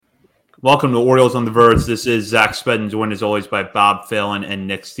Welcome to Orioles on the Verge. This is Zach Spedden, joined as always by Bob Phelan and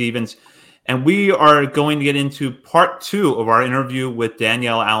Nick Stevens. And we are going to get into part two of our interview with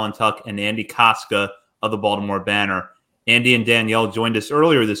Danielle Allentuck and Andy Koska of the Baltimore Banner. Andy and Danielle joined us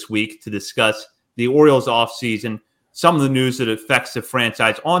earlier this week to discuss the Orioles offseason, some of the news that affects the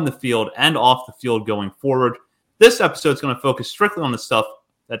franchise on the field and off the field going forward. This episode is going to focus strictly on the stuff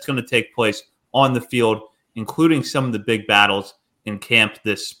that's going to take place on the field, including some of the big battles in camp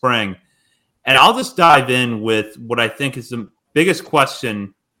this spring. And I'll just dive in with what I think is the biggest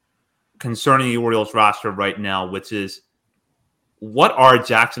question concerning the Orioles roster right now, which is, what are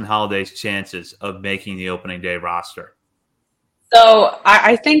Jackson Holliday's chances of making the opening day roster? So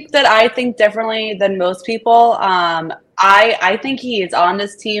I think differently than most people. I think he is on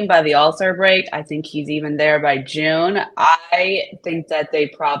this team by the All-Star break. I think he's even there by June. I think that they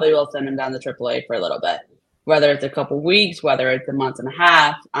probably will send him down to AAA for a little bit, whether it's a couple weeks, whether it's a month and a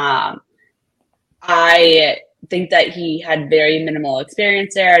half. I think that he had very minimal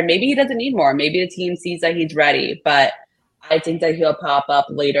experience there, and maybe he doesn't need more. Maybe the team sees that he's ready, but I think that he'll pop up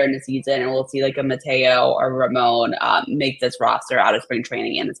later in the season, and we'll see like a Mateo or Ramon make this roster out of spring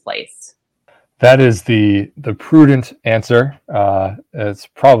training in his place. That is the prudent answer. It's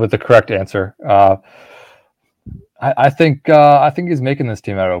probably the correct answer. I think he's making this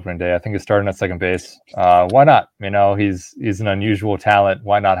team out of opening day. I think he's starting at second base. Why not? He's an unusual talent.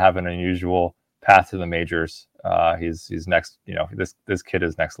 Why not have an unusual path to the majors? He's next. This kid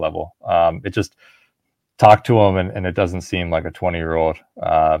is next level. It just talk to him, and it doesn't seem like a 20-year-old.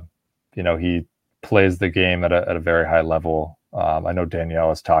 He plays the game at a very high level. I know Danielle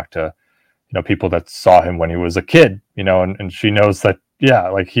has talked to people that saw him when he was a kid. And she knows that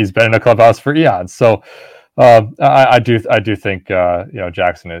he's been in a clubhouse for eons. So I do think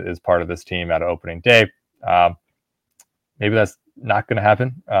Jackson is part of this team at opening day. Maybe that's not going to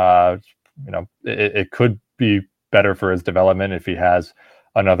happen. It could be better for his development if he has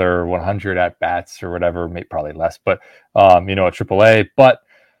another 100 at bats or whatever, maybe probably less, but at AAA. But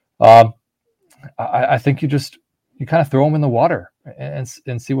I think you kind of throw him in the water and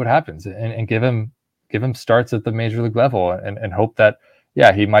see what happens, and give him starts at the major league level, and hope that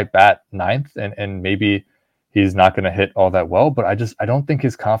he might bat ninth, and maybe he's not going to hit all that well. But I don't think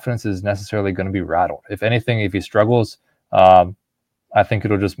his confidence is necessarily going to be rattled. If anything, if he struggles, I think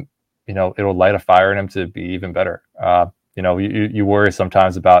it'll just it'll light a fire in him to be even better. You worry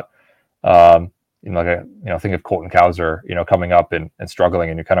sometimes about, think of Colton Cowser, coming up and struggling,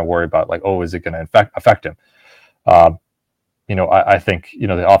 and you kind of worry about is it going to affect him? I think, the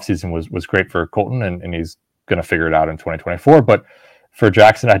offseason was great for Colton, and he's going to figure it out in 2024. But for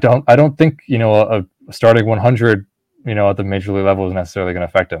Jackson, I don't think, a starting 100, at the major league level is necessarily going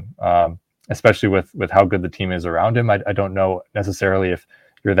to affect him, especially with how good the team is around him. I don't know necessarily if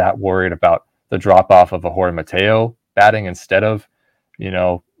you're that worried about the drop off of a Jorge Mateo batting instead of,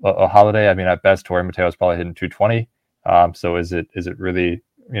 a Holiday. I mean, at best, Jorge Mateo is probably hitting 220. So is it really,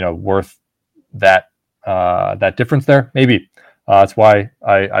 worth that difference there? Maybe. That's why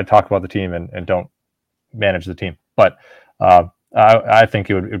I talk about the team and don't manage the team. But I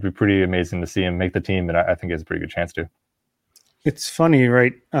think it would be pretty amazing to see him make the team, and I think he has a pretty good chance to. It's funny,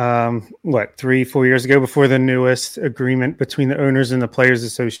 right? 3-4 years ago, before the newest agreement between the owners and the Players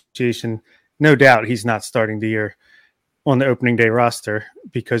Association, no doubt he's not starting the year on the opening day roster,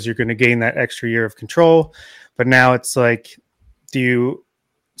 because you're going to gain that extra year of control. But now it's like, do you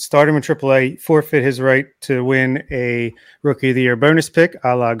start him in AAA, forfeit his right to win a Rookie of the Year bonus pick,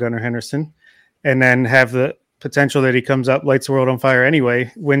 a la Gunnar Henderson, and then have the potential that he comes up, lights the world on fire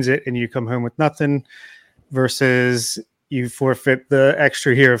anyway, wins it, and you come home with nothing, versus you forfeit the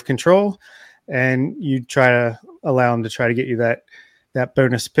extra year of control and you try to allow him to try to get you that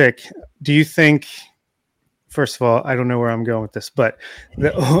bonus pick? Do you think, first of all, I don't know where I'm going with this, but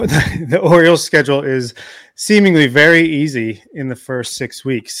the Orioles schedule is seemingly very easy in the first 6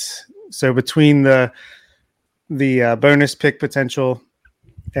 weeks. So between the bonus pick potential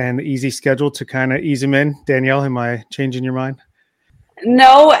and the easy schedule to kind of ease him in, Danielle, am I changing your mind?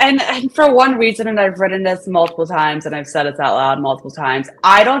 No, and for one reason, and I've written this multiple times, and I've said it out loud multiple times,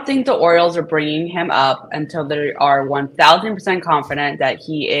 I don't think the Orioles are bringing him up until they are 1,000% confident that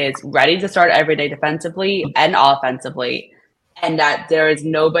he is ready to start every day defensively and offensively, and that there is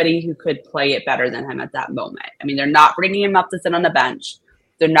nobody who could play it better than him at that moment. I mean, they're not bringing him up to sit on the bench.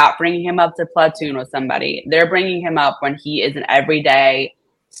 They're not bringing him up to platoon with somebody. They're bringing him up when he is an everyday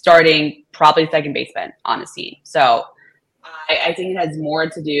starting, probably second baseman on his team. So I think it has more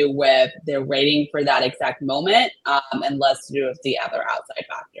to do with they're waiting for that exact moment, and less to do with the other outside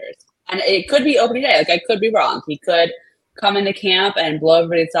factors. And it could be opening day. Like, I could be wrong. He could come into camp and blow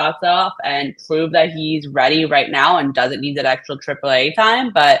everybody's socks off and prove that he's ready right now and doesn't need that extra AAA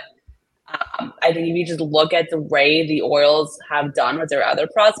time. But I think if you just look at the way the Orioles have done with their other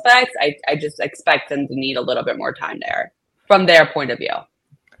prospects, I just expect them to need a little bit more time there from their point of view.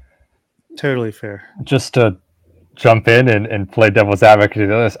 Totally fair. Just to jump in and play devil's advocate to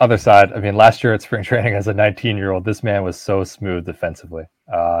the other side. I mean, last year at spring training as a 19-year-old, this man was so smooth defensively,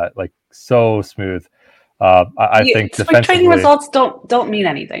 like so smooth. I think spring training results don't mean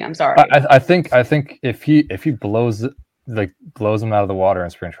anything. I'm sorry. I think if he blows him out of the water in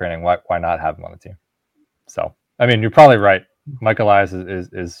spring training, why not have him on the team? So I mean, you're probably right. Mike Elias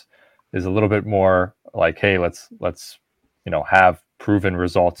is a little bit more like, hey, let's have proven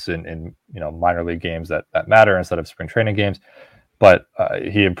results in minor league games that matter instead of spring training games. But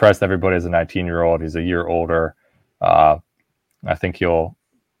he impressed everybody as a 19-year-old. He's a year older. I think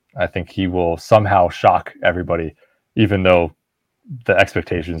he will somehow shock everybody, even though the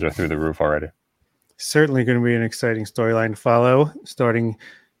expectations are through the roof already. Certainly going to be an exciting storyline to follow starting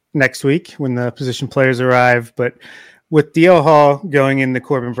next week when the position players arrive. But with DL Hall going in the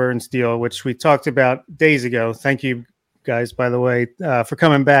Corbin Burnes deal, which we talked about days ago, thank you guys, by the way, for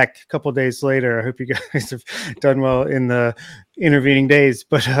coming back a couple of days later. I hope you guys have done well in the intervening days.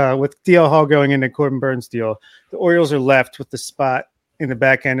 But with DL Hall going into Corbin Burnes deal, the Orioles are left with the spot in the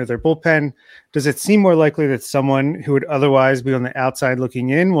back end of their bullpen. Does it seem more likely that someone who would otherwise be on the outside looking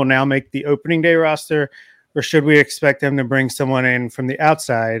in will now make the opening day roster, or should we expect them to bring someone in from the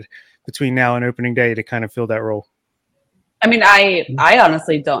outside between now and opening day to kind of fill that role? I mean, I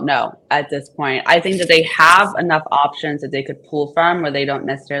honestly don't know at this point. I think that they have enough options that they could pull from where they don't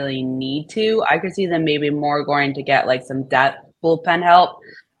necessarily need to. I could see them maybe more going to get like some depth bullpen help,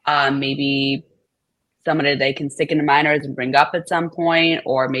 maybe somebody they can stick in the minors and bring up at some point,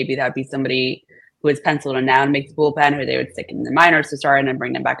 or maybe that'd be somebody who is penciled in now to make the bullpen, who they would stick in the minors to start and then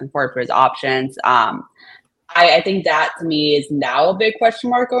bring them back and forth for his options. I think that to me is now a big question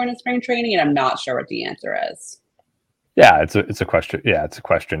mark going to spring training, and I'm not sure what the answer is. Yeah, it's a question. Yeah, it's a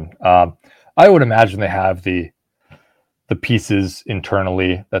question. I would imagine they have the pieces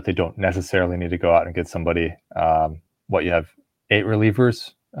internally that they don't necessarily need to go out and get somebody. You have 8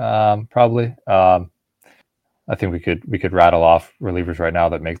 relievers, probably. I think we could rattle off relievers right now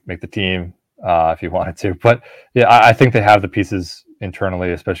that make the team if you wanted to. But yeah, I think they have the pieces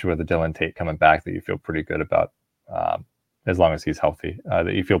internally, especially with the Dylan Tate coming back, that you feel pretty good about as long as he's healthy.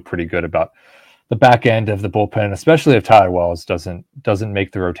 That you feel pretty good about the back end of the bullpen, especially if Tyler Wells doesn't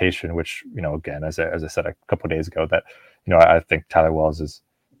make the rotation. Which again, as I said a couple of days ago, that I think Tyler Wells is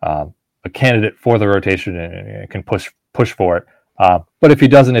a candidate for the rotation and can push for it. But if he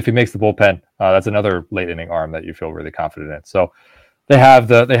makes the bullpen, that's another late inning arm that you feel really confident in. So they have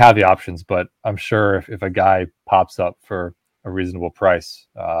the options, but I'm sure if a guy pops up for a reasonable price,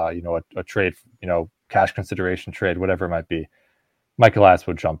 a trade, cash consideration trade, whatever it might be, Mike Elias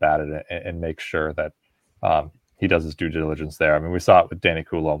would jump at it and make sure that he does his due diligence there. I mean, we saw it with Danny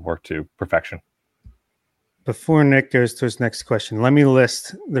Coulombe work to perfection. Before Nick goes to his next question, let me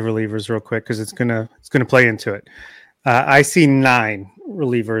list the relievers real quick because it's gonna play into it. I see 9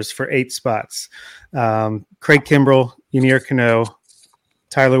 relievers for 8 spots. Craig Kimbrell, Ynier Cano,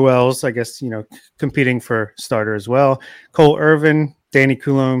 Tyler Wells, I guess, competing for starter as well. Cole Irvin, Danny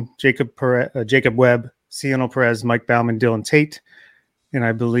Coulombe, Jacob Webb, Cionel Perez, Mike Baumann, Dylan Tate. And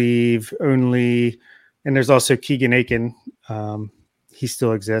I believe and there's also Keegan Aiken. He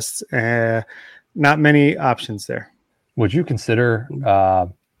still exists. Not many options there. Would you consider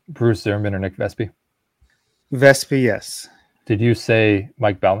Bruce Zimmerman or Nick Vespi? Vespi, yes. Did you say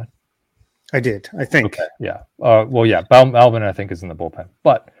Mike Baumann? I did, I think. Okay, yeah. Baumann, I think, is in the bullpen.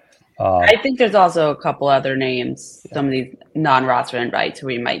 But I think there's also a couple other names, some of these non-roster invites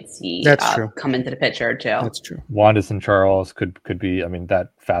we might see come into the picture too. That's true. Wanderson Charles could be. I mean,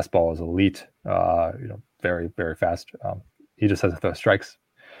 that fastball is elite. Very, very fast. He just has to throw strikes.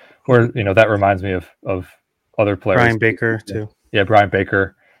 Or that reminds me of other players. Brian Baker too. Yeah, Brian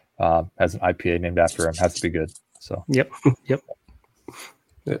Baker has an IPA named after him. Has to be good. So yep.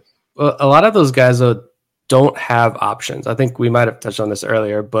 Well, a lot of those guys though don't have options. I think we might have touched on this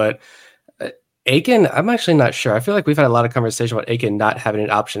earlier, but Aiken, I'm actually not sure. I feel like we've had a lot of conversation about Aiken not having an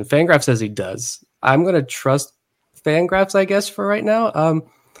option. Fangraphs says he does. I'm going to trust Fangraphs, I guess, for right now.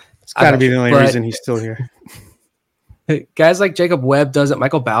 It's got to be the only reason he's still here. Guys like Jacob Webb doesn't.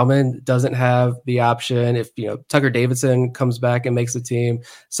 Michael Baumann doesn't have the option. If Tucker Davidson comes back and makes the team,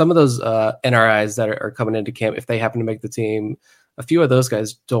 some of those NRIs that are coming into camp, if they happen to make the team, a few of those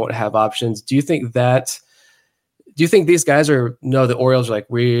guys don't have options. Do you think that Do you think these guys the Orioles are like,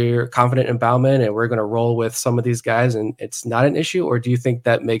 we're confident in Baumann and we're going to roll with some of these guys and it's not an issue? Or do you think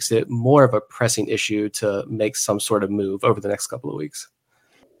that makes it more of a pressing issue to make some sort of move over the next couple of weeks?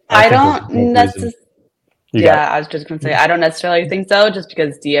 I don't necessarily. Yeah, I was just going to say, I don't necessarily think so, just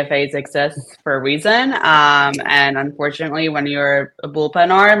because DFAs exist for a reason. And unfortunately, when you're a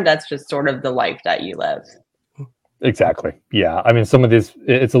bullpen arm, that's just sort of the life that you live. Exactly. Yeah. I mean, some of these,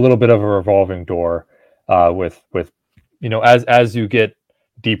 it's a little bit of a revolving door with as you get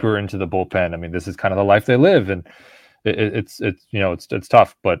deeper into the bullpen. I mean, this is kind of the life they live, and it's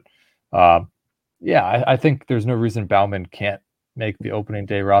tough. But I think there's no reason Baumann can't make the opening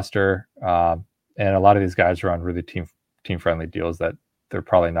day roster. And a lot of these guys are on really team friendly deals that they're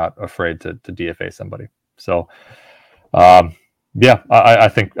probably not afraid to DFA somebody. So, I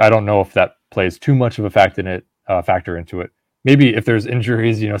think, I don't know if that plays too much of a factor into it. Maybe if there's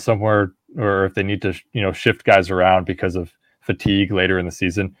injuries, somewhere, or if they need to, shift guys around because of fatigue later in the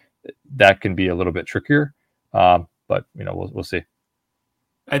season, that can be a little bit trickier. But we'll see.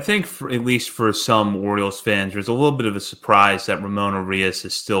 I think at least for some Orioles fans, there's a little bit of a surprise that Ramon Urias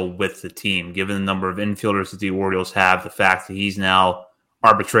is still with the team, given the number of infielders that the Orioles have, the fact that he's now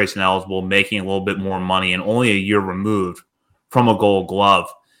arbitration eligible, making a little bit more money, and only a year removed from a Gold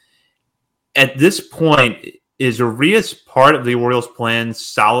Glove. At this point, is Urias part of the Orioles' plan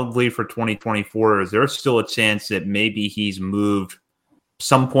solidly for 2024, or is there still a chance that maybe he's moved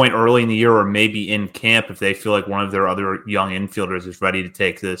some point early in the year, or maybe in camp if they feel like one of their other young infielders is ready to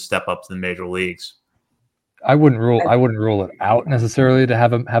take the step up to the major leagues? I wouldn't rule it out necessarily to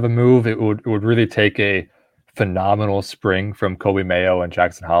have a move. It would really take a phenomenal spring from Kobe Mayo and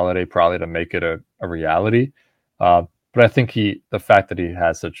Jackson Holliday probably to make it a reality. But I think the fact that he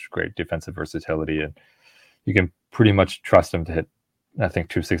has such great defensive versatility, and you can pretty much trust him to hit, I think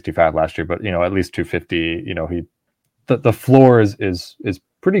 265 last year, but at least 250. The floor is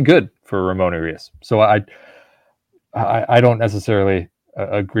pretty good for Ramon Urias. So I don't necessarily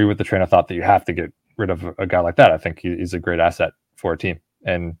agree with the train of thought that you have to get rid of a guy like that. I think he's a great asset for a team,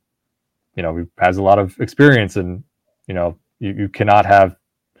 and he has a lot of experience, and you cannot have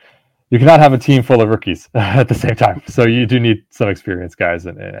a team full of rookies at the same time. So you do need some experienced guys,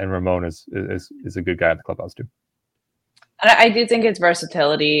 and Ramon is a good guy in the clubhouse too. I do think his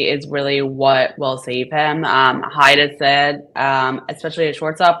versatility is really what will save him. Hyde has said, especially at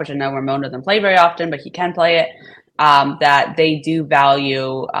shortstop, which I know Ramon doesn't play very often, but he can play it, that they do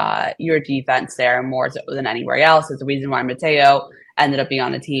value your defense there more so than anywhere else. Is the reason why Mateo ended up being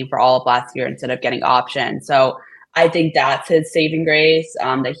on the team for all of last year instead of getting options. So I think that's his saving grace,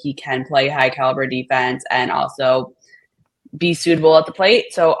 that he can play high caliber defense and also be suitable at the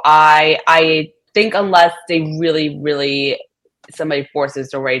plate. So I think unless they really somebody forces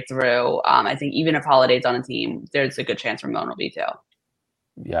their way through, I think even if Holiday's on a team, there's a good chance Ramon will be too.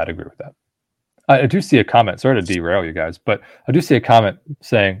 Yeah, I'd agree with that. I do see a comment. Sorry to derail you guys, but I do see a comment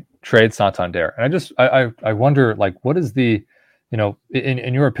saying trade Santander, and I wonder, like, what is the,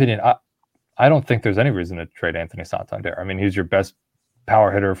 in your opinion? I don't think there's any reason to trade Anthony Santander. I mean, he's your best power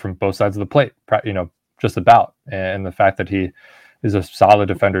hitter from both sides of the plate, just about, and the fact that he is a solid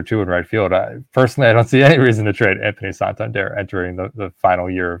defender too in right field. Personally, I don't see any reason to trade Anthony Santander entering the final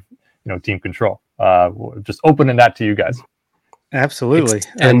year of team control. Just opening that to you guys. Absolutely.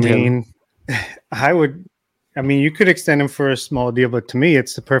 You could extend him for a small deal, but to me,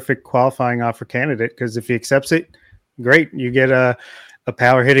 it's the perfect qualifying offer candidate, because if he accepts it, great. You get a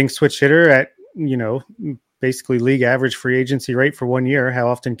power hitting switch hitter at, basically league average free agency rate for 1 year. How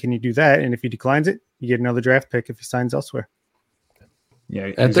often can you do that? And if he declines it, you get another draft pick if he signs elsewhere. Yeah,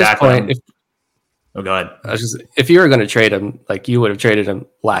 at exactly. This point, go ahead. If you were going to trade him, like, you would have traded him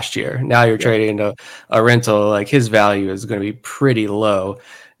last year. Now you're trading a rental. Like, his value is going to be pretty low,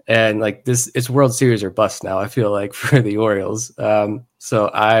 and like it's World Series or bust now. I feel like for the Orioles.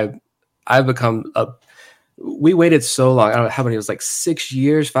 So I've become we waited so long. I don't know how many. It was like 6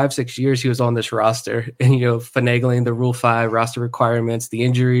 years, 5-6 years. He was on this roster, and finagling the Rule 5 roster requirements, the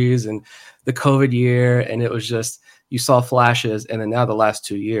injuries, and the COVID year, and it was just. You saw flashes, and then now the last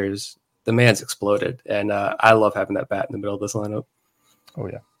 2 years, the man's exploded. And I love having that bat in the middle of this lineup. Oh,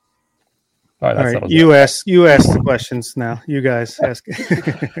 yeah. All right. You ask the questions now. You guys ask.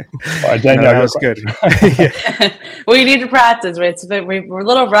 That was good. Well, you need to practice. We're a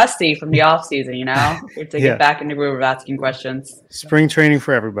little rusty from the off season, We have to get back in the groove of asking questions. Spring training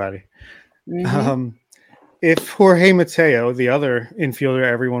for everybody. Mm-hmm. If Jorge Mateo, the other infielder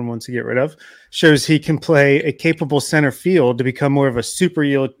everyone wants to get rid of, shows he can play a capable center field to become more of a super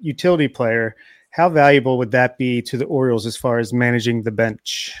utility player, how valuable would that be to the Orioles as far as managing the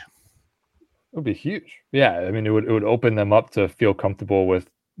bench? It would be huge. Yeah, I mean, it would open them up to feel comfortable with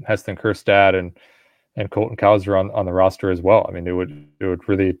Heston Kjerstad and Colton Cowser on the roster as well. I mean, it would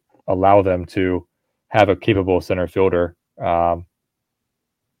really allow them to have a capable center fielder, to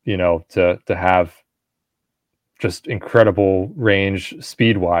have just incredible range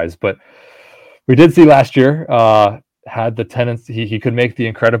speed wise. But we did see last year, had the tendency he could make the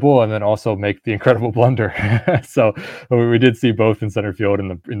incredible and then also make the incredible blunder. So we did see both in center field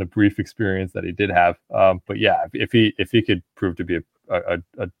in the brief experience that he did have. But yeah, if he could prove to be a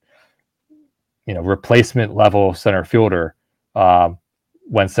replacement level center fielder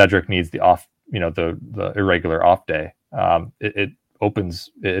when Cedric needs the off, the irregular off day,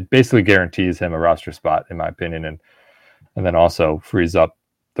 it basically guarantees him a roster spot, in my opinion, and then also frees up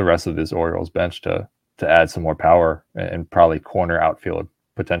the rest of this Orioles bench to add some more power and probably corner outfield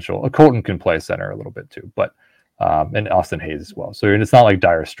potential. Colton can play center a little bit too, but and Austin Hayes as well. So it's not like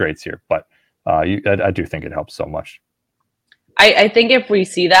dire straits here, but I do think it helps so much. I think if we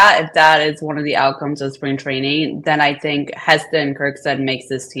see that, if that is one of the outcomes of spring training, then I think Heston Kjerstad makes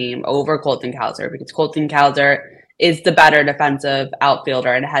this team over Colton Cowser, because Colton Cowser is the better defensive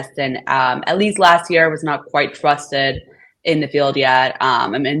outfielder, and Heston, at least last year, was not quite trusted in the field yet.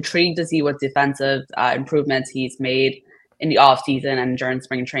 I'm intrigued to see what defensive improvements he's made in the offseason and during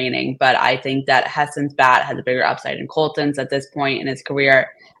spring training. But I think that Heston's bat has a bigger upside than Colton's at this point in his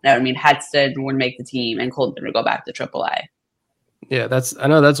career. And that would mean Heston would make the team and Colton would go back to AAA. Yeah, I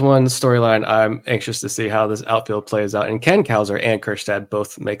know that's one storyline I'm anxious to see how this outfield plays out. And can Cowser and Kjerstad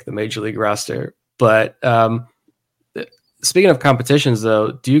both make the major league roster? But speaking of competitions,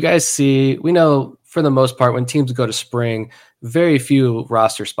 though, do you guys see, we know for the most part, when teams go to spring, very few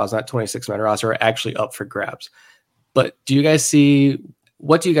roster spots, not 26-man roster, are actually up for grabs. But what do you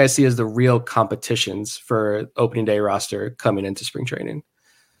guys see as the real competitions for opening day roster coming into spring training?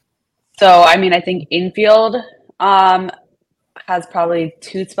 So, I mean, I think infield has probably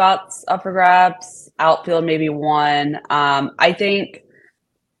 2 spots up for grabs, outfield maybe 1. I think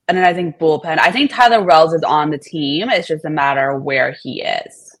bullpen. I think Tyler Wells is on the team. It's just a matter of where he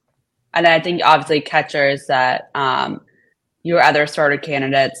is. And I think obviously catchers that your other starter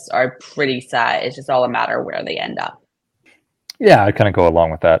candidates are pretty set. It's just all a matter of where they end up. Yeah, I kind of go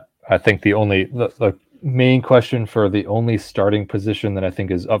along with that. I think the main question for the only starting position that I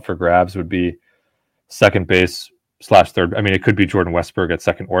think is up for grabs would be second base / third. I mean, it could be Jordan Westburg at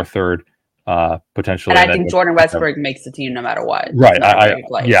second or third, potentially. And I think Jordan Westburg makes the team no matter what. Right.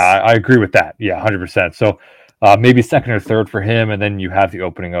 I agree with that. Yeah, 100%. So maybe second or third for him, and then you have the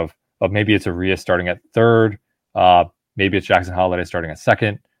opening of maybe it's Arias starting at third. Maybe it's Jackson Holliday starting at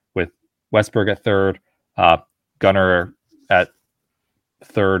second with Westburg at third, Gunnar at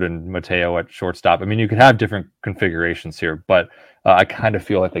third, and Mateo at shortstop. I mean, you could have different configurations here, but I kind of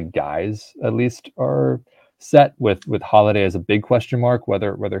feel like the guys at least are set with Holliday as a big question mark,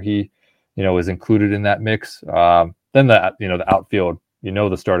 whether he, is included in that mix. Then the outfield,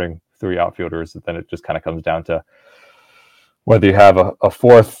 the starting 3 outfielders, then it just kind of comes down to whether you have a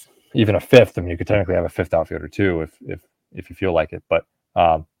fourth, even a fifth. I mean, you could technically have a fifth outfielder too, if you feel like it. But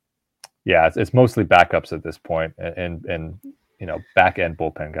yeah, it's mostly backups at this point, and back end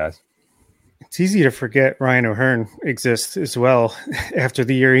bullpen guys. It's easy to forget Ryan O'Hearn exists as well after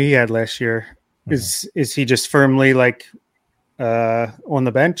the year he had last year. Mm-hmm. Is he just firmly on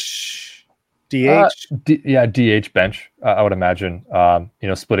the bench? DH? DH bench. I would imagine.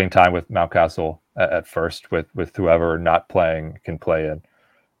 Splitting time with Mountcastle at first with whoever not playing can play in.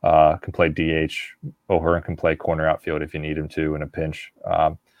 Can play DH. O'Hearn can play corner outfield if you need him to in a pinch.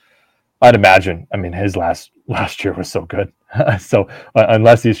 I'd imagine. I mean, his last year was so good. So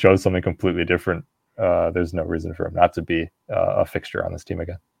unless he shows something completely different, there's no reason for him not to be a fixture on this team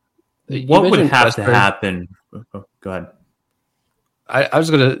again. What would have to happen? Go ahead. I was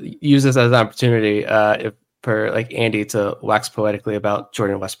going to use this as an opportunity for Andy to wax poetically about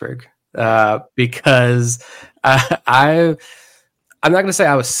Jordan Westburg because I'm not going to say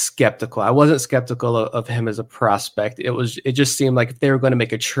I was skeptical. I wasn't skeptical of him as a prospect. It just seemed like if they were going to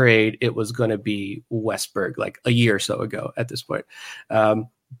make a trade, it was going to be Westburg like a year or so ago at this point.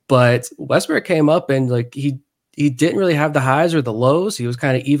 But Westburg came up and he didn't really have the highs or the lows. He was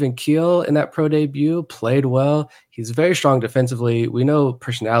kind of even keel in that pro debut, played well. He's very strong defensively. We know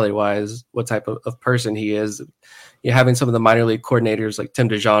personality wise what type of person he is. Having some of the minor league coordinators like Tim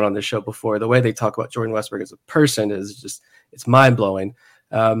DeJean on the show before, the way they talk about Jordan Westburg as a person is just, it's mind blowing.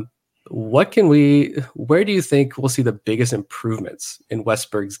 Where do you think we'll see the biggest improvements in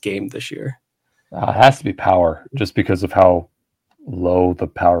Westburg's game this year? It has to be power, just because of how low the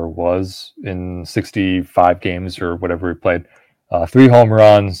power was in 65 games or whatever he played. 3 home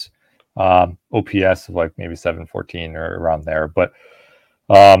runs, OPS of like maybe 714 or around there, but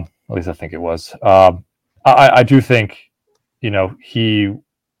at least I think it was. I do think, he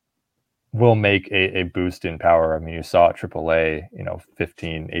will make a boost in power. I mean, you saw at AAA,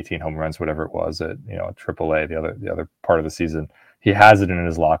 15, 18 home runs, whatever it was at, AAA, the other part of the season. He has it in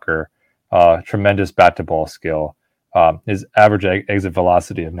his locker. Tremendous bat to ball skill. His average exit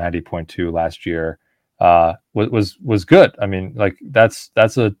velocity of 90.2 last year was good. I mean, like that's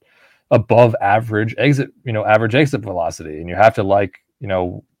a above average exit velocity, and you have to like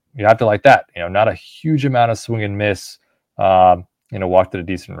that. Not a huge amount of swing and miss. Walked at a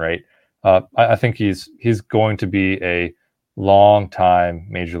decent rate. I think he's going to be a long time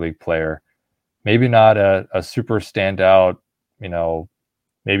major league player. Maybe not a super standout.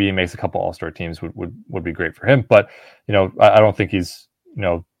 Maybe he makes a couple all-star teams would be great for him. But I don't think he's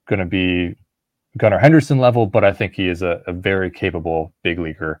going to be Gunnar Henderson level. But I think he is a very capable big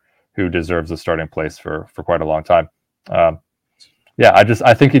leaguer who deserves a starting place for quite a long time.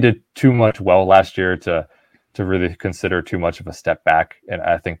 I think he did too much well last year to really consider too much of a step back. And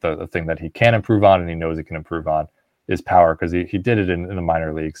I think the thing that he can improve on, and he knows he can improve on, is power, because he did it in the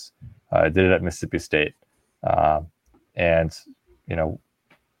minor leagues, did it at Mississippi State.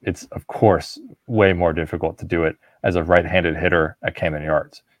 It's of course way more difficult to do it as a right-handed hitter at Camden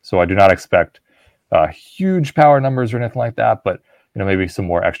Yards. So I do not expect huge power numbers or anything like that, but maybe some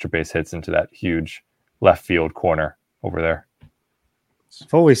more extra base hits into that huge left field corner over there.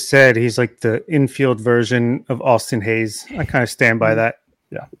 I've always said he's like the infield version of Austin Hayes. I kind of stand by that.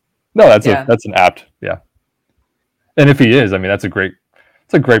 Yeah. No, that's an apt. Yeah. And if he is, I mean, it's a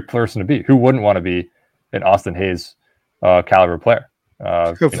great person to be. Who wouldn't want to be an Austin Hayes caliber player?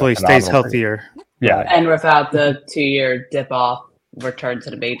 Hopefully stays healthier. Yeah. And without the 2-year dip off return to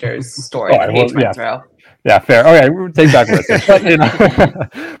the majors story that Hayes went through. Yeah, fair. Okay, take back what I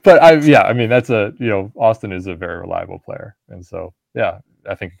said. But I mean, that's Austin is a very reliable player, and so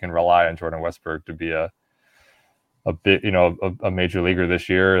I think you can rely on Jordan Westburg to be a bit, a major leaguer this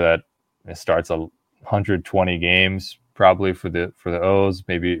year that starts 120 games probably for the O's,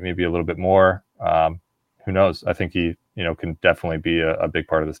 maybe a little bit more. Who knows? I think he can definitely be a big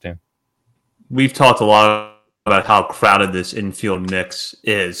part of this team. We've talked a lot about how crowded this infield mix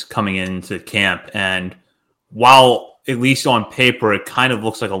is coming into camp, and while at least on paper it kind of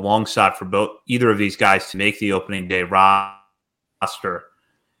looks like a long shot for either of these guys to make the opening day roster,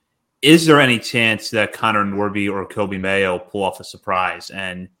 is there any chance that Connor Norby or Kobe Mayo pull off a surprise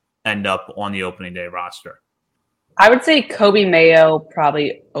and end up on the opening day roster? I would say Kobe Mayo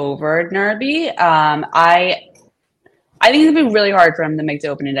probably over Norby. I think it'd be really hard for him to make the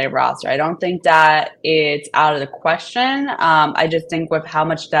opening day roster. I don't think that it's out of the question. I just think with how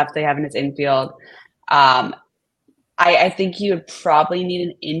much depth they have in his infield, I think he would probably need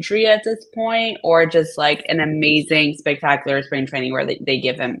an injury at this point, or just like an amazing, spectacular spring training where he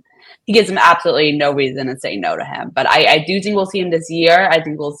gives him absolutely no reason to say no to him. But I do think we'll see him this year. I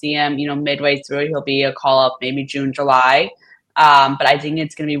think we'll see him, midway through. He'll be a call up maybe June, July. But I think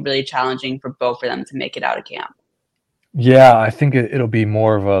it's going to be really challenging for both of them to make it out of camp. Yeah, I think it'll be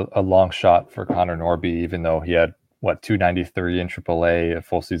more of a long shot for Connor Norby, even though he had 293 in AAA, a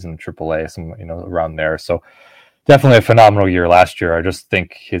full season in AAA, some around there. So definitely a phenomenal year last year. I just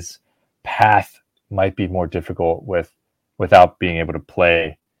think his path might be more difficult without being able to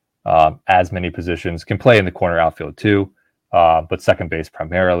play as many positions. Can play in the corner outfield too, but second base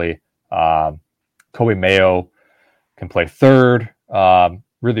primarily. Kobe Mayo can play third,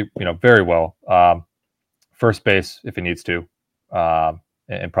 really, very well. First base if he needs to,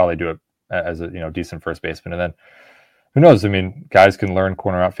 and probably do it as a decent first baseman. And then who knows? I mean, guys can learn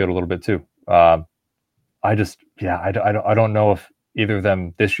corner outfield a little bit too. I don't know if either of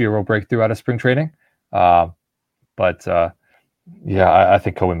them this year will break through out of spring training. I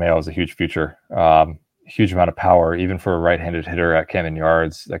think Kobe Mayo is a huge future. Huge amount of power, even for a right-handed hitter at Camden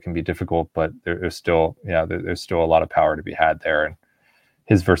Yards. That can be difficult, but there's still a lot of power to be had there. And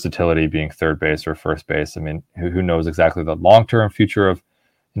his versatility being third base or first base. I mean, who knows exactly the long-term future of,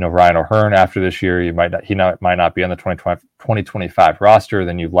 Ryan O'Hearn after this year. He might not be on the 2025 roster.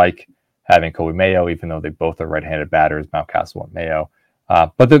 Then you like having Kobe Mayo, even though they both are right-handed batters, Mountcastle and Mayo.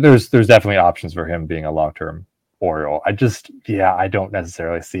 But there's definitely options for him being a long-term Oriole. I don't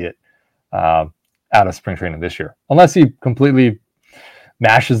necessarily see it out of spring training this year, unless he completely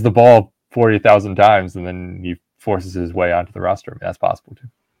mashes the ball 40,000 times and then he forces his way onto the roster. I mean, that's possible too.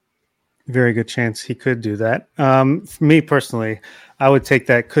 Very good chance he could do that. For me personally, I would take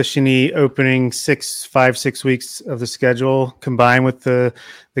that cushiony opening 5-6 weeks of the schedule combined with the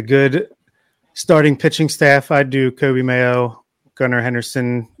good starting pitching staff. I'd do Kobe Mayo, Gunnar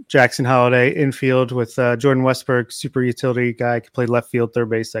Henderson, Jackson Holiday infield with Jordan Westberg, super utility guy, could play left field, third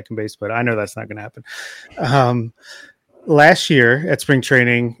base, second base, but I know that's not going to happen. Last year at spring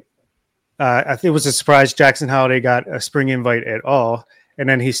training, I think it was a surprise Jackson Holiday got a spring invite at all. And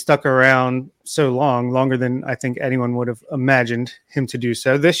then he stuck around so long, longer than I think anyone would have imagined him to do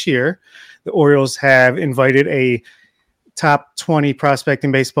so. This year, the Orioles have invited a top 20 prospect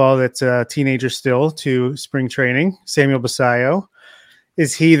in baseball that's a teenager still to spring training, Samuel Basayo.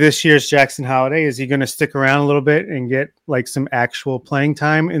 Is he this year's Jackson Holiday? Is he going to stick around a little bit and get like some actual playing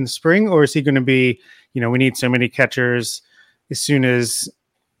time in the spring? Or is he going to be, we need so many catchers. As soon as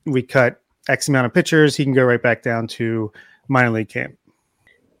we cut X amount of pitchers, he can go right back down to minor league camp?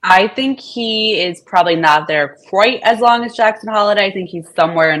 I think he is probably not there quite as long as Jackson Holiday. I think he's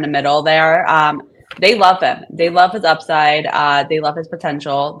somewhere in the middle there. They love him. They love his upside. They love his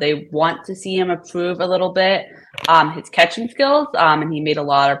potential. They want to see him improve a little bit, his catching skills. And he made a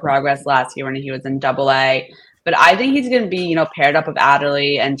lot of progress last year when he was in AA. But I think he's going to be, paired up with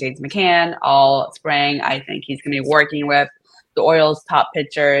Adderley and James McCann all spring. I think he's going to be working with the Orioles' top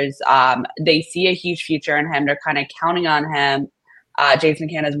pitchers. They see a huge future in him. They're kind of counting on him. James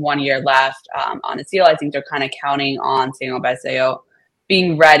McCann has 1 year left on his deal. I think they're kind of counting on Samuel Basayo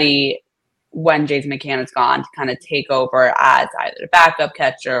being ready when James McCann is gone to kind of take over as either the backup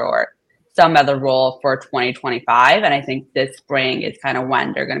catcher or some other role for 2025. And I think this spring is kind of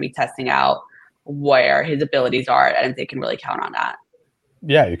when they're going to be testing out where his abilities are, and they can really count on that.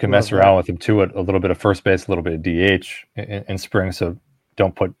 Yeah, you can mess around with him too, a little bit of first base, a little bit of DH in spring. So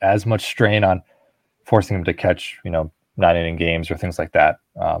don't put as much strain on forcing him to catch, 9-inning games or things like that.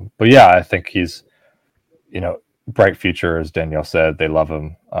 But yeah, I think he's, bright future, as Danielle said. They love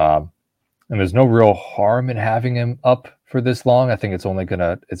him. And there's no real harm in having him up for this long. I think it's only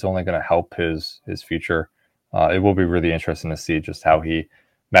gonna help his future. It will be really interesting to see just how he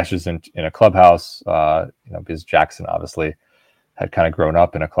meshes in a clubhouse. Because Jackson obviously had kind of grown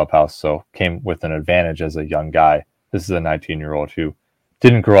up in a clubhouse, so came with an advantage as a young guy. This is a 19-year-old who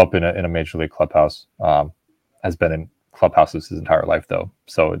didn't grow up in a major league clubhouse. Has been in clubhouses his entire life, though,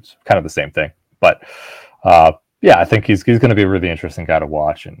 so it's kind of the same thing. But yeah, I think he's going to be a really interesting guy to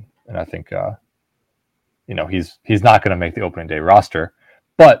watch, and I think he's not going to make the opening day roster,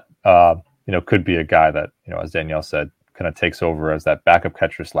 but could be a guy that as Danielle said, kind of takes over as that backup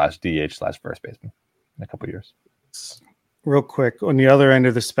catcher / DH / first baseman in a couple of years. Real quick, on the other end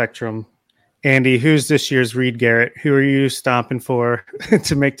of the spectrum, Andy, who's this year's Reed Garrett? Who are you stomping for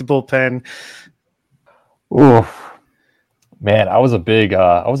to make the bullpen? Oh man, I was a big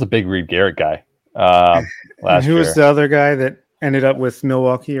Reed Garrett guy. Last who year. was the other guy that ended up with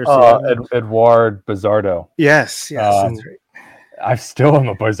Milwaukee or Seattle? Eduard Bazardo. Yes, that's right. I still am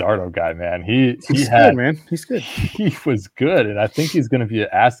a Bazardo guy, man. He's good, man. He's good. He was good, and I think he's going to be an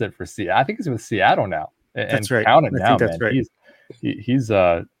asset for Seattle. I think he's with Seattle now. That's right. Count it now, man. Right. He's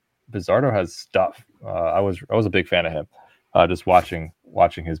Bazardo has stuff. I was a big fan of him. Just watching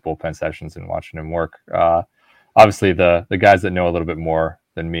his bullpen sessions and watching him work. Obviously, the guys that know a little bit more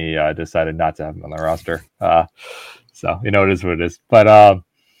than me decided not to have him on the roster. So it is what it is. But I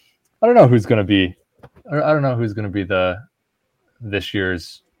don't know who's going to be. I don't know who's going to be this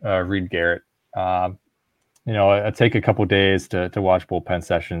year's Reed Garrett. I take a couple days to watch bullpen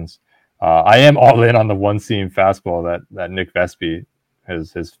sessions. I am all in on the one seam fastball that Nick Vespi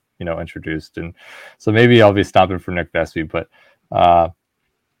has introduced, and so maybe I'll be stopping for Nick Vespi. But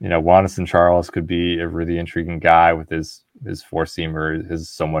Wanderson Charles could be a really intriguing guy with his four seamer, his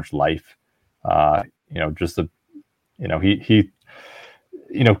so much life. It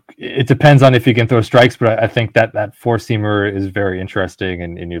depends on if he can throw strikes, but I think that four seamer is very interesting,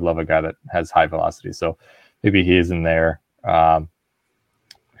 and you love a guy that has high velocity. So maybe he is in there.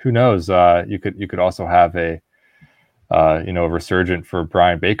 Who knows? You could also have a resurgent for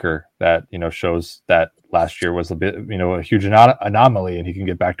Brian Baker that shows that last year was a bit a huge anomaly, and he can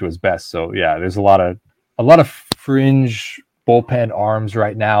get back to his best. So yeah, there's a lot of fringe bullpen arms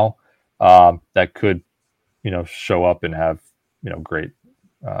right now that could show up and have great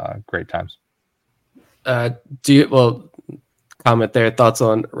times. Comment there, thoughts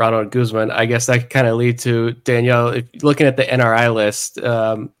on Ronald Guzman. I guess that could kind of lead to Danielle, if looking at the NRI list,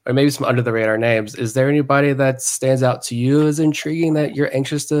 or maybe some under the radar names, is there anybody that stands out to you as intriguing that you're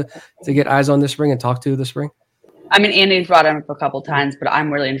anxious to get eyes on this spring and talk to this spring? I mean, Andy's brought him up a couple times, but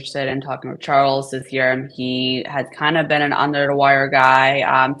I'm really interested in talking with Charles this year. He has kind of been an under the wire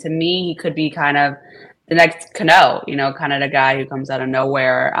guy. To me, he could be kind of the next Cano, kind of the guy who comes out of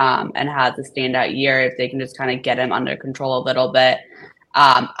nowhere and has a standout year if they can just kind of get him under control a little bit.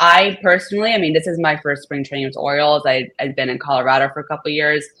 I personally, I mean, this is my first spring training with Orioles. I've been in Colorado for a couple of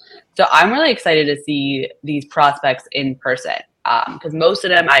years. So I'm really excited to see these prospects in person because most of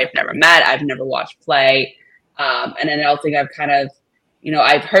them I've never met. I've never watched play. And then I don't think I've kind of,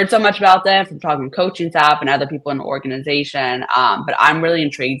 I've heard so much about them from talking to coaching staff and other people in the organization. But I'm really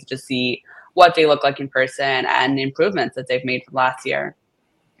intrigued to see what they look like in person and the improvements that they've made from last year.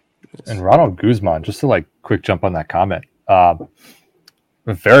 And Ronald Guzman, just to quick jump on that comment, a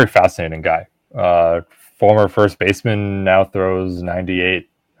very fascinating guy. Former first baseman, now throws 98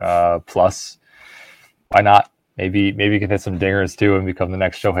 plus. Why not? Maybe he can hit some dingers too and become the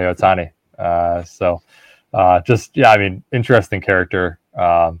next Shohei Ohtani. Interesting character.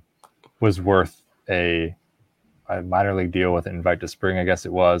 Was worth a minor league deal with an invite to spring, I guess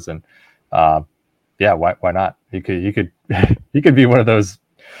it was, and why not? He could he could be one of those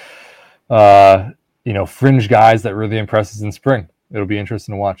fringe guys that really impresses in spring. It'll be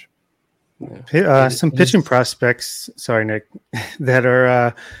interesting to watch. Some pitching prospects, sorry, Nick, that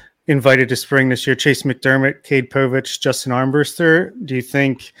are invited to spring this year: Chase McDermott, Cade Povich, Justin Armbruster. Do you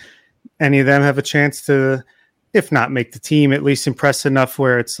think any of them have a chance to, if not make the team, at least impress enough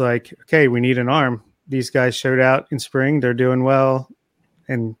where it's like, okay, we need an arm? These guys showed out in spring; they're doing well,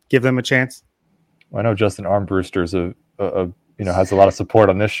 and give them a chance. I know Justin Armbruster's has a lot of support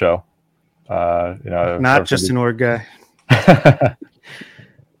on this show. Not just an org guy.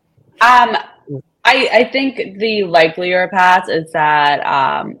 I think the likelier path is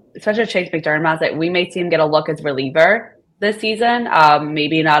that, especially Chase McDermott, that we may see him get a look as reliever this season.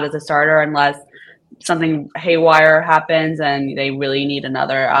 Maybe not as a starter unless something haywire happens and they really need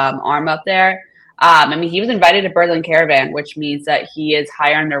another arm up there. He was invited to Berlin Caravan, which means that he is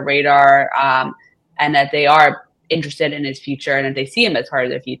high on their radar and that they are interested in his future and that they see him as part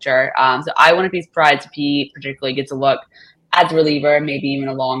of their future. So I wouldn't be surprised if he particularly gets a look as a reliever, maybe even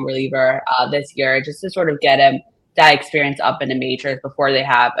a long reliever this year, just to sort of get him that experience up in the majors before they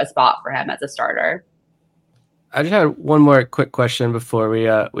have a spot for him as a starter. I just had one more quick question before we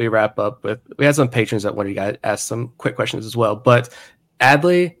wrap up. We had some patrons that wanted to ask some quick questions as well. But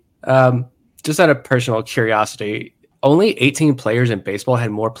Adley, just out of personal curiosity, only 18 players in baseball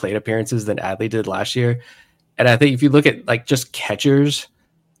had more plate appearances than Adley did last year. And I think if you look at just catchers,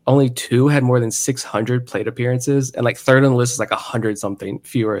 only 2 had more than 600 plate appearances, and third on the list is 100 something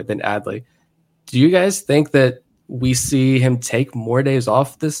fewer than Adley. Do you guys think that we see him take more days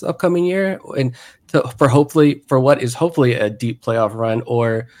off this upcoming year and for what is hopefully a deep playoff run?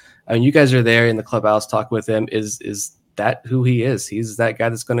 Or you guys are there in the clubhouse talking with him. Is that who he is? He's that guy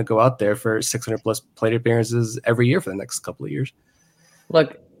that's going to go out there for 600 plus plate appearances every year for the next couple of years.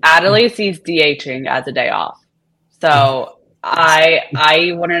 Look, Adley sees DHing as a day off. So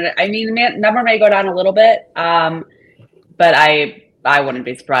I wanted to, the number may go down a little bit, but I wouldn't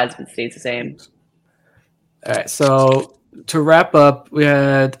be surprised if it stays the same. All right. So to wrap up, we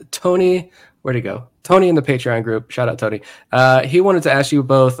had Tony. Where'd he go? Tony in the Patreon group. Shout out, Tony. He wanted to ask you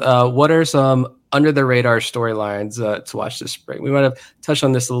both, what are some under the radar storylines to watch this spring? We might have touched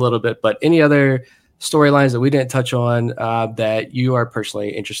on this a little bit, but any other storylines that we didn't touch on that you are personally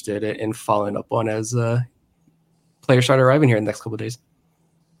interested in following up on as players start arriving here in the next couple of days?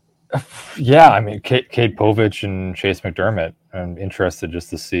 Yeah, Cade Povich and Chase McDermott. I'm interested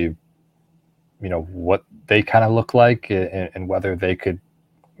just to see, what they kind of look like and whether they could,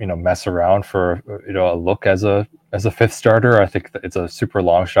 mess around for, a look as a fifth starter. I think it's a super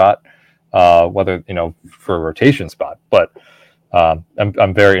long shot, whether, for a rotation spot. But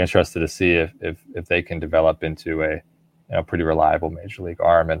I'm very interested to see if they can develop into a pretty reliable major league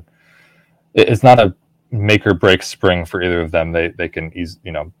arm. And it's not a make or break spring for either of them. They can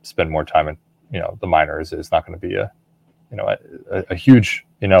spend more time in the minors. It's not going to be a huge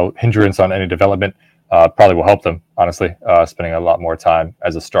hindrance on any development. Probably will help them, honestly, spending a lot more time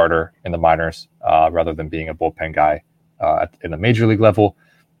as a starter in the minors rather than being a bullpen guy in the major league level.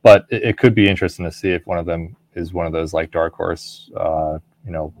 But it could be interesting to see if one of them is one of those dark horse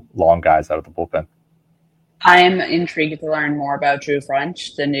long guys out of the bullpen. I am intrigued to learn more about Drew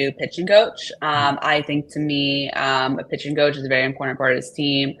French, the new pitching coach. I think to me, a pitching coach is a very important part of his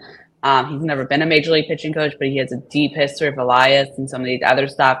team. He's never been a major league pitching coach, but he has a deep history of Elias and some of these other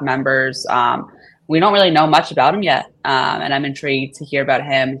staff members. We don't really know much about him yet, and I'm intrigued to hear about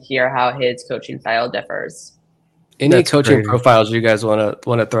him, hear how his coaching style differs. Any coaching profiles you guys want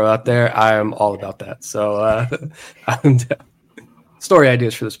to throw out there? I am all about that. So, story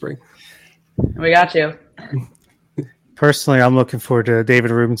ideas for the spring. We got you. Personally, I'm looking forward to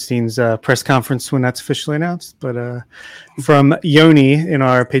David Rubenstein's press conference when that's officially announced. But from Yoni in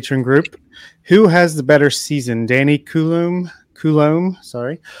our Patreon group, who has the better season, Danny Coulombe Coulombe,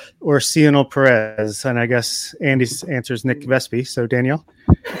 or Cionel Perez. And I guess Andy's answer is Nick Vespi. So Danielle?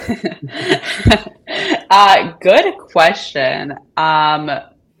 Good question.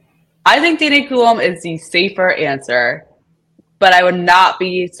 I think Danny Coulombe is the safer answer, but I would not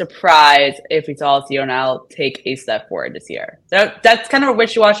be surprised if we saw Cionel take a step forward this year. So that's kind of a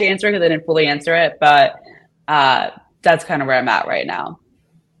wishy-washy answer because I didn't fully answer it, but that's kind of where I'm at right now.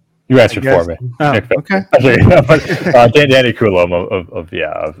 You answered for me. Oh, okay. But, Danny Coulombe of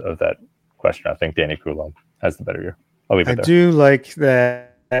that question. I think Danny Coulombe has the better year. I'll leave it there. I do like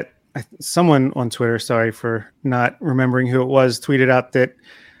that someone on Twitter, sorry for not remembering who it was, tweeted out that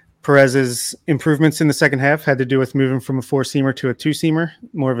Perez's improvements in the second half had to do with moving from a 4-seamer to a 2-seamer,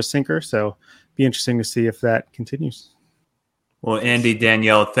 more of a sinker. So be interesting to see if that continues. Well, Andy,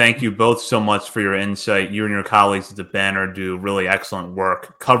 Danielle, thank you both so much for your insight. You and your colleagues at the Banner do really excellent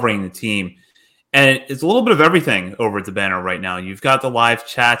work covering the team. And it's a little bit of everything over at the Banner right now. You've got the live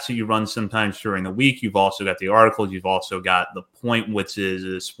chats that you run sometimes during the week. You've also got the articles. You've also got The Point, which is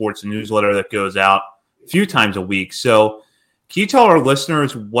a sports newsletter that goes out a few times a week. So can you tell our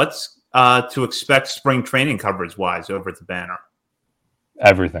listeners what's to expect spring training coverage-wise over at the Banner?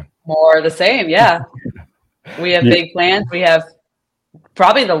 Everything. More the same, yeah. We have big plans. We have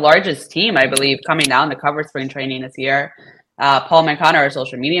probably the largest team, I believe, coming down to cover spring training this year. Paul Mancana, our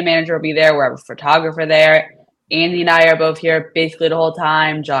social media manager, will be there. We have a photographer there. Andy and I are both here basically the whole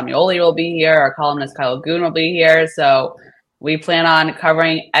time. John Mioli will be here. Our columnist Kyle Goon will be here. So we plan on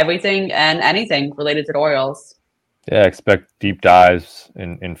covering everything and anything related to the Orioles. Yeah, expect deep dives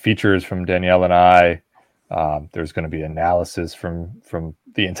in features from Danielle and I. There's going to be analysis from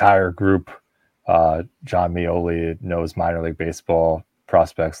the entire group. John Mioli knows minor league baseball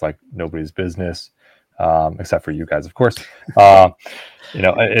prospects like nobody's business. Except for you guys, of course.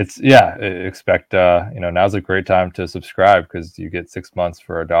 Expect, now's a great time to subscribe because you get 6 months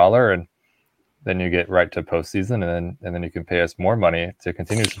for $1 and then you get right to postseason and then you can pay us more money to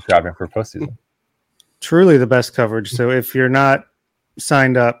continue subscribing for postseason. Truly the best coverage. So if you're not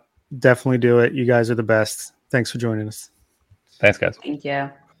signed up, definitely do it. You guys are the best. Thanks for joining us. Thanks, guys. Thank you.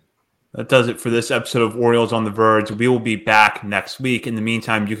 That does it for this episode of Orioles on the Verge. We will be back next week. In the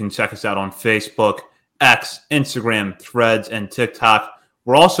meantime, you can check us out on Facebook, X, Instagram, Threads, and TikTok.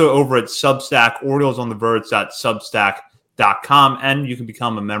 We're also over at Substack, oriolesontheverge.substack.com, and you can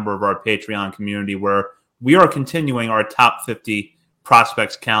become a member of our Patreon community where we are continuing our top 50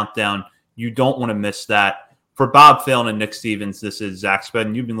 prospects countdown. You don't want to miss that. For Bob Phelan and Nick Stevens, this is Zach Sped,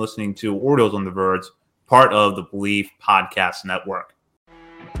 and you've been listening to Orioles on the Verge, part of the Believe Podcast Network.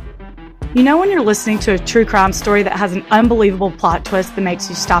 You know when you're listening to a true crime story that has an unbelievable plot twist that makes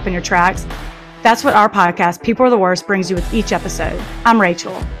you stop in your tracks? That's what our podcast, People Are the Worst, brings you with each episode. I'm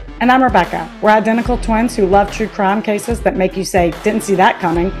Rachel. And I'm Rebecca. We're identical twins who love true crime cases that make you say, didn't see that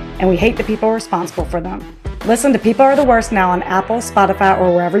coming, and we hate the people responsible for them. Listen to People Are the Worst now on Apple, Spotify,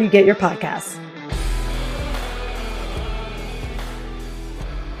 or wherever you get your podcasts.